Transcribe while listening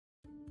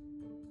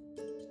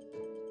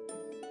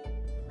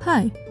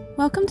Hi,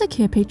 welcome to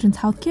Carepatron's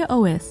Healthcare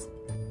OS.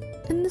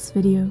 In this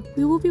video,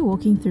 we will be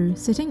walking through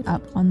setting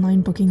up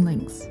online booking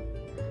links.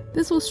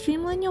 This will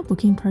streamline your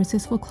booking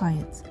process for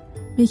clients,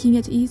 making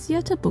it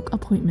easier to book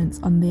appointments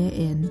on their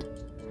end.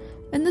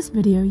 In this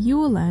video, you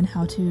will learn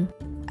how to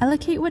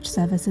allocate which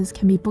services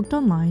can be booked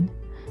online,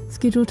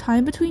 schedule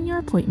time between your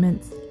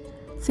appointments,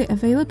 set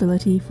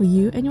availability for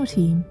you and your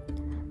team,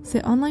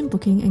 set online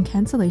booking and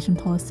cancellation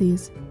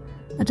policies,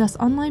 adjust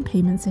online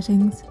payment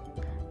settings,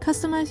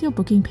 customize your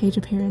booking page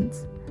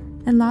appearance,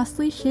 and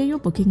lastly, share your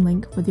booking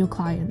link with your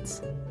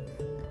clients.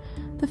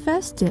 The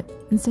first step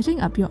in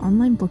setting up your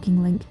online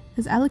booking link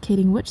is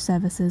allocating which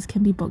services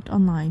can be booked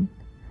online.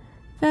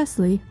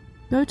 Firstly,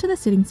 go to the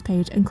settings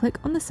page and click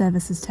on the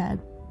Services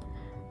tab.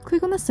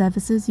 Click on the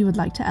services you would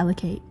like to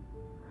allocate.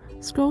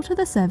 Scroll to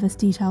the Service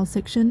Details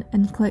section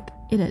and click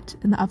Edit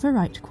in the upper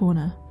right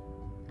corner.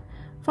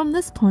 From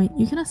this point,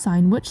 you can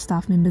assign which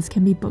staff members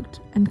can be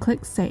booked and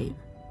click Save.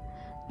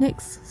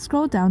 Next,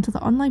 scroll down to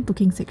the Online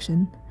Booking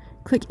section,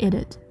 click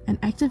Edit and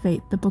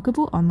activate the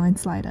Bookable Online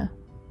slider.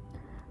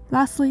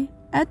 Lastly,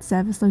 add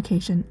service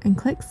location and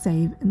click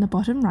Save in the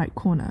bottom right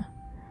corner.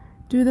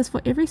 Do this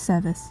for every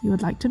service you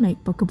would like to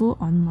make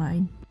bookable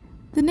online.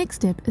 The next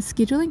step is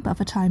scheduling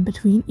buffer time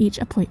between each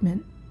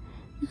appointment.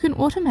 You can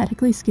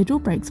automatically schedule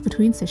breaks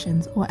between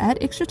sessions or add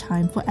extra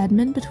time for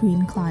admin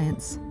between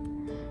clients.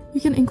 You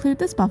can include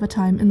this buffer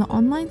time in the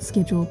online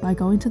schedule by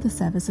going to the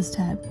Services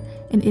tab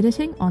and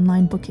editing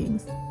online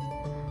bookings.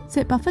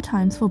 Set buffer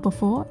times for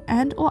before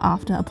and or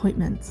after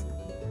appointments.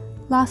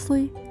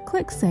 Lastly,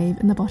 click Save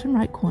in the bottom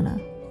right corner.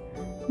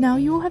 Now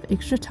you will have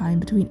extra time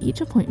between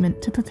each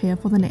appointment to prepare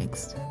for the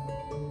next.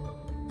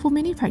 For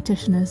many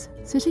practitioners,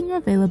 setting your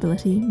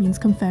availability means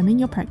confirming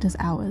your practice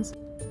hours.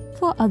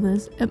 For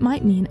others, it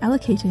might mean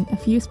allocating a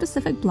few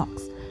specific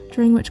blocks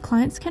during which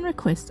clients can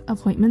request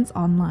appointments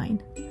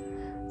online.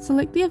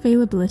 Select the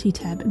Availability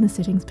tab in the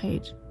Settings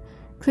page.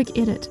 Click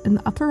Edit in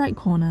the upper right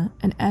corner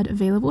and add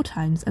available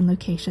times and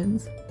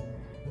locations.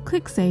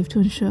 Click Save to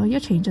ensure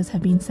your changes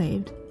have been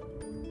saved.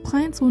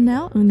 Clients will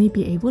now only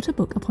be able to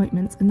book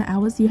appointments in the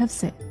hours you have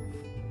set.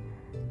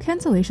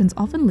 Cancellations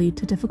often lead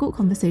to difficult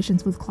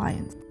conversations with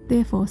clients.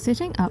 Therefore,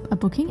 setting up a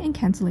booking and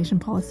cancellation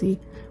policy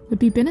would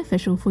be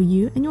beneficial for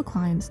you and your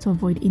clients to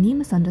avoid any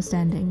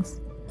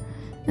misunderstandings.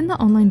 In the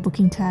Online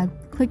Booking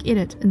tab, click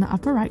Edit in the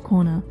upper right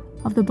corner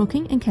of the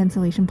Booking and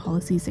Cancellation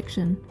Policy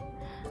section.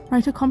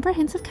 Write a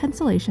comprehensive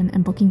cancellation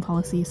and booking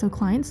policy so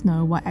clients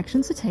know what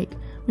actions to take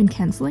when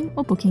cancelling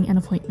or booking an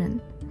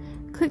appointment.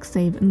 Click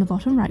Save in the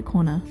bottom right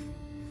corner.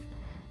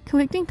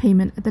 Collecting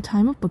payment at the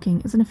time of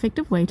booking is an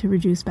effective way to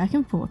reduce back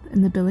and forth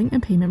in the billing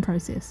and payment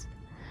process.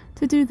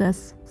 To do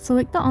this,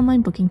 select the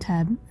Online Booking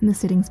tab in the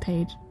Settings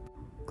page.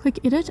 Click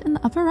Edit in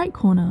the upper right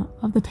corner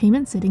of the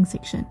Payment Settings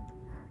section.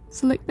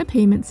 Select the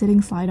Payment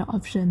Settings slider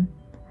option.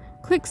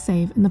 Click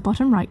Save in the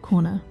bottom right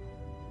corner.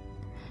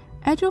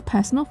 Add your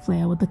personal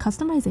flair with the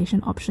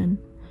customization option.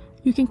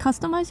 You can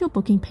customize your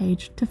booking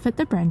page to fit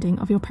the branding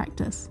of your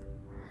practice.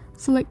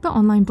 Select the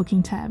Online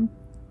Booking tab.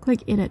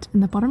 Click Edit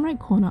in the bottom right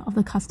corner of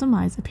the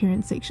Customize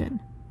Appearance section.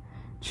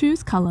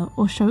 Choose Color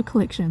or Show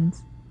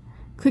Collections.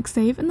 Click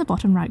Save in the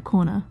bottom right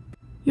corner.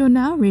 You're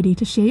now ready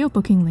to share your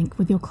booking link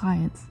with your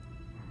clients.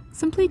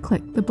 Simply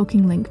click the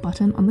Booking Link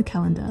button on the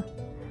calendar.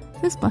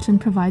 This button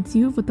provides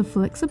you with the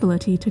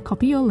flexibility to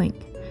copy your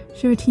link,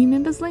 share a team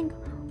member's link,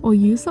 or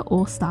use the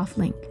All Staff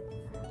link.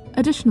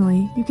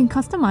 Additionally, you can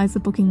customize the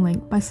booking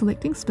link by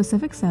selecting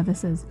specific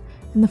services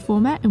and the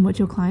format in which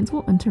your clients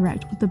will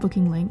interact with the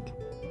booking link.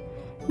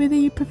 Whether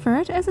you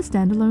prefer it as a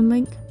standalone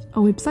link, a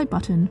website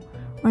button,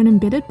 or an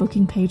embedded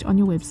booking page on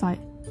your website,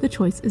 the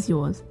choice is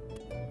yours.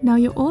 Now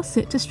you're all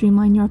set to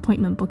streamline your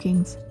appointment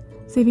bookings,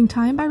 saving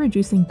time by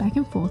reducing back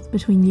and forth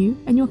between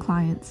you and your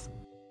clients.